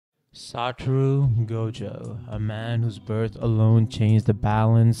SATORU Gojo, a man whose birth alone changed the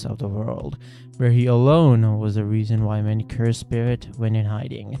balance of the world, where he alone was the reason why many cursed spirits went in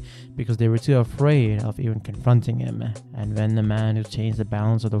hiding, because they were too afraid of even confronting him. And when the man who changed the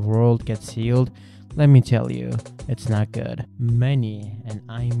balance of the world gets healed, let me tell you, it's not good. Many, and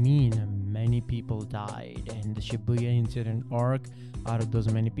I mean many people died in the Shibuya incident arc. Out of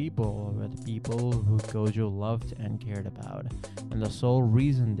those many people were the people who Gojo loved and cared about. And the sole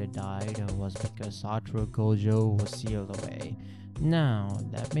reason they died was because Satoru Gojo was sealed away. Now,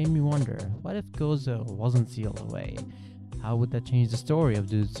 that made me wonder, what if Gojo wasn't sealed away? How would that change the story of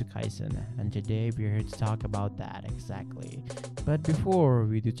Jujutsu Kaisen? And today we're here to talk about that exactly. But before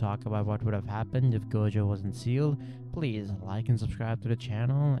we do talk about what would have happened if Gojo wasn't sealed, please like and subscribe to the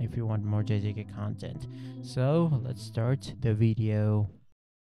channel if you want more JJK content. So let's start the video.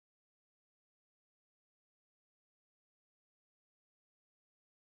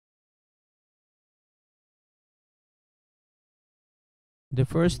 The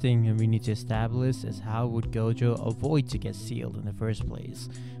first thing we need to establish is how would Gojo avoid to get sealed in the first place.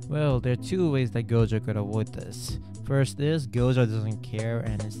 Well, there are two ways that Gojo could avoid this. First is Gojo doesn't care,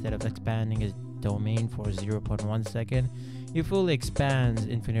 and instead of expanding his domain for 0.1 second, he fully expands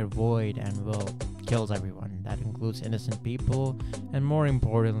Infinite Void and kills everyone. That includes innocent people, and more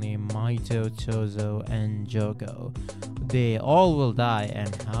importantly, Maito, Chozo, and Jogo. They all will die.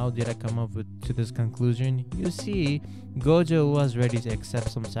 And how did I come up to this conclusion? You see, Gojo was ready to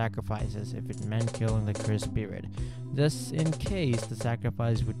accept some sacrifices if it meant killing the cursed spirit. Just in case the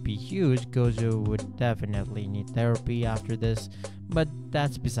sacrifice would be huge, Gojo would definitely need therapy after this, but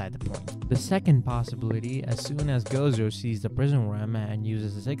that's beside the point. The second possibility, as soon as Gojo sees the prison realm and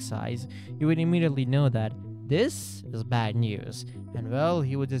uses his sixth eyes, he would immediately know that this is bad news, and well,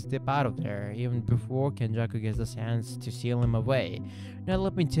 he would just dip out of there even before Kenjaku gets the chance to seal him away. Now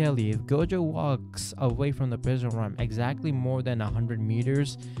let me tell you, if Gojo walks away from the prison realm exactly more than 100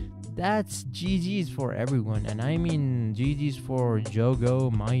 meters, that's GG's for everyone, and I mean GG's for Jogo,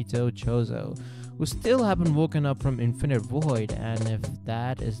 Maito, Chozo, who still haven't woken up from Infinite Void. And if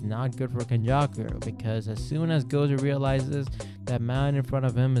that is not good for Kenjaku, because as soon as Gojo realizes that man in front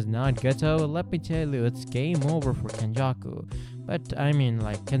of him is not Geto, let me tell you, it's game over for Kenjaku. But I mean,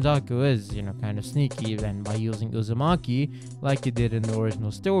 like, Kenjaku is, kind of sneaky, and by using Uzumaki, like he did in the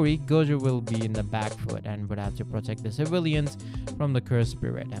original story, Gojo will be in the back foot and would have to protect the civilians from the cursed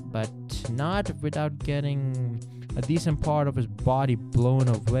spirit, but not without getting a decent part of his body blown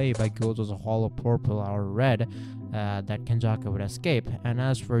away by Gojo's hollow purple or red that Kenjaku would escape. And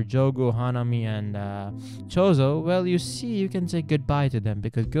as for Jogo, Hanami, and Chozo, well, you see, you can say goodbye to them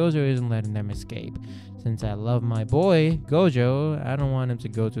because Gojo isn't letting them escape. Since I love my boy, Gojo, I don't want him to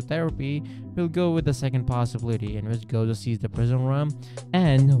go to therapy. We'll go with the second possibility, in which Gojo sees the prison realm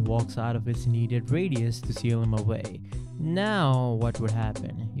and walks out of its needed radius to seal him away. Now, what would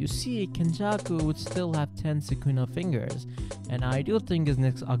happen? You see, Kenjaku would still have 10 Sukuna fingers, and I do think his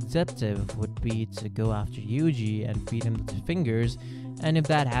next objective would be to go after Yuji and feed him the fingers. And if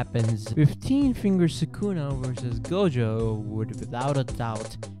that happens, 15 finger Sukuna versus Gojo would without a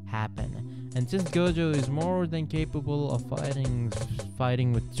doubt happen. And since Gojo is more than capable of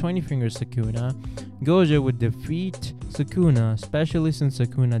fighting with 20 finger Sukuna, Gojo would defeat Sukuna, especially since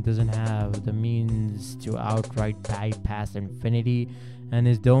Sukuna doesn't have the means to outright bypass infinity, and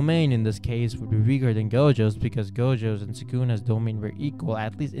his domain in this case would be weaker than Gojo's because Gojo's and Sukuna's domain were equal,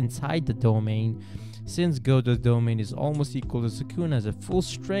 at least inside the domain. Since Gojo's domain is almost equal to Sukuna's, at full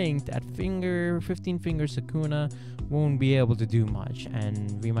strength at 15 finger Sukuna won't be able to do much.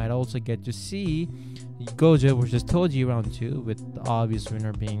 And we might also get to see Gojo versus Toji round 2, with the obvious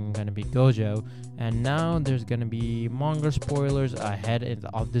winner being gonna be Gojo. And now there's gonna be manga spoilers ahead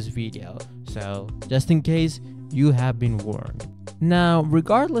of this video, so just in case, you have been warned. Now,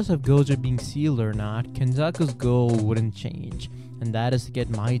 regardless of Gojo being sealed or not, Kenjaku's goal wouldn't change, and that is to get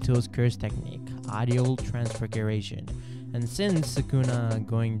Maito's curse technique, Ideal Transfiguration. And since Sukuna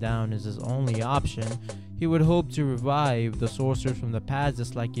going down is his only option, he would hope to revive the sorcerers from the past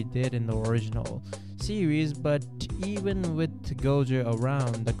just like he did in the original series. But even with Gojo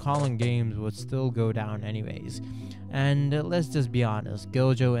around, the Colin games would still go down anyways. And let's just be honest,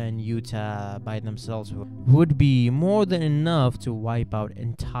 Gojo and Yuta by themselves would be more than enough to wipe out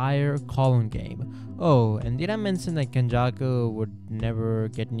entire Colin game. Oh, and did I mention that Kenjaku would never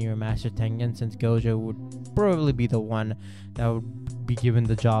get near Master Tengen, since Gojo would probably be the one that would be given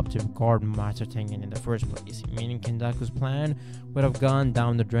the job to guard Master Tengen in the first place, meaning Kenjaku's plan would have gone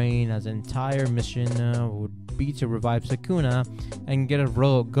down the drain, as the entire mission would be to revive Sukuna and get a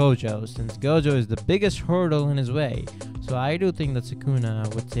Gojo, since Gojo is the biggest hurdle in his way. So So I do think that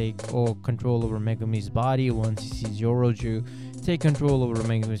Sukuna would take control over Megumi's body once he sees Yoroju take control over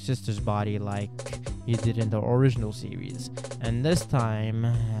Megumi's sister's body like he did in the original series. And this time,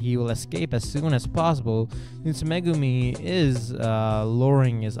 he will escape as soon as possible since Megumi is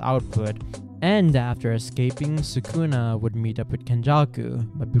lowering his output. And after escaping, Sukuna would meet up with Kenjaku.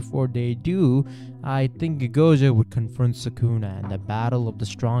 But before they do, I think Gojo would confront Sukuna and the battle of the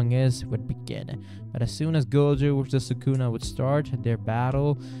strongest would begin. But as soon as Gojo versus Sukuna would start their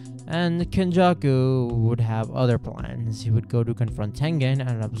battle, and Kenjaku would have other plans. He would go to confront Tengen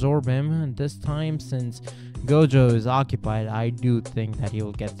and absorb him. And this time, since Gojo is occupied, I do think that he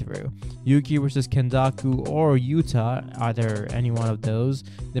will get through. Yuki versus Kenjaku or Yuta, either any one of those,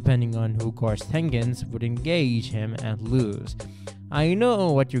 depending on who guards Tengen's, would engage him and lose. I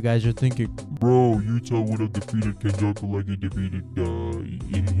know what you guys are thinking. Bro, Yuta would have defeated Kenjaku like he defeated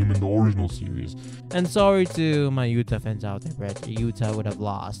him in the original series. And sorry to my Yuta fans out there, but Yuta would have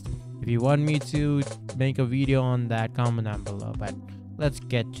lost. If you want me to make a video on that, comment down below. But let's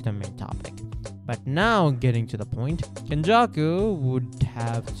get to the main topic. But now, getting to the point, Kenjaku would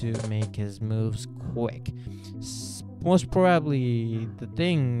have to make his moves quick. Most probably, the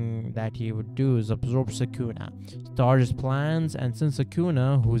thing that he would do is absorb Sukuna, start his plans, and since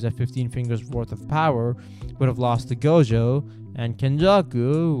Sukuna, who's at 15 fingers worth of power, would have lost to Gojo, and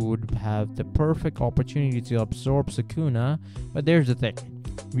Kenjaku would have the perfect opportunity to absorb Sukuna. But there's the thing.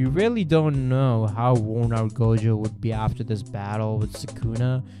 We really don't know how worn out Gojo would be after this battle with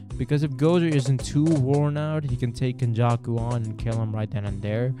Sukuna, because if Gojo isn't too worn out, he can take Kenjaku on and kill him right then and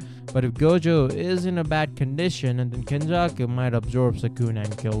there. But if Gojo is in a bad condition, and then Kenjaku might absorb Sukuna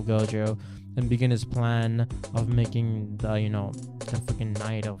and kill Gojo and begin his plan of making the freaking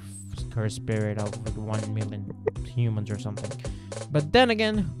night of cursed spirit of 1 million humans or something. But then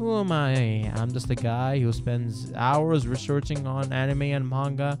again, who am I? I'm just a guy who spends hours researching on anime and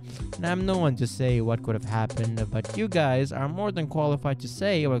manga, and I'm no one to say what could have happened, but you guys are more than qualified to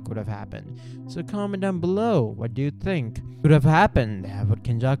say what could have happened. So comment down below, what do you think could have happened? Would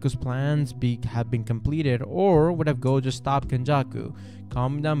Kenjaku's plans have been completed, or would have Gojo stopped Kenjaku?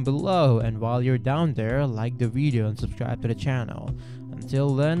 Comment down below, and while you're down there, like the video and subscribe to the channel.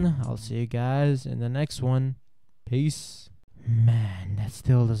 Until then, I'll see you guys in the next one. Peace. Man, that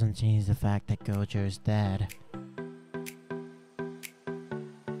still doesn't change the fact that Gojo is dead.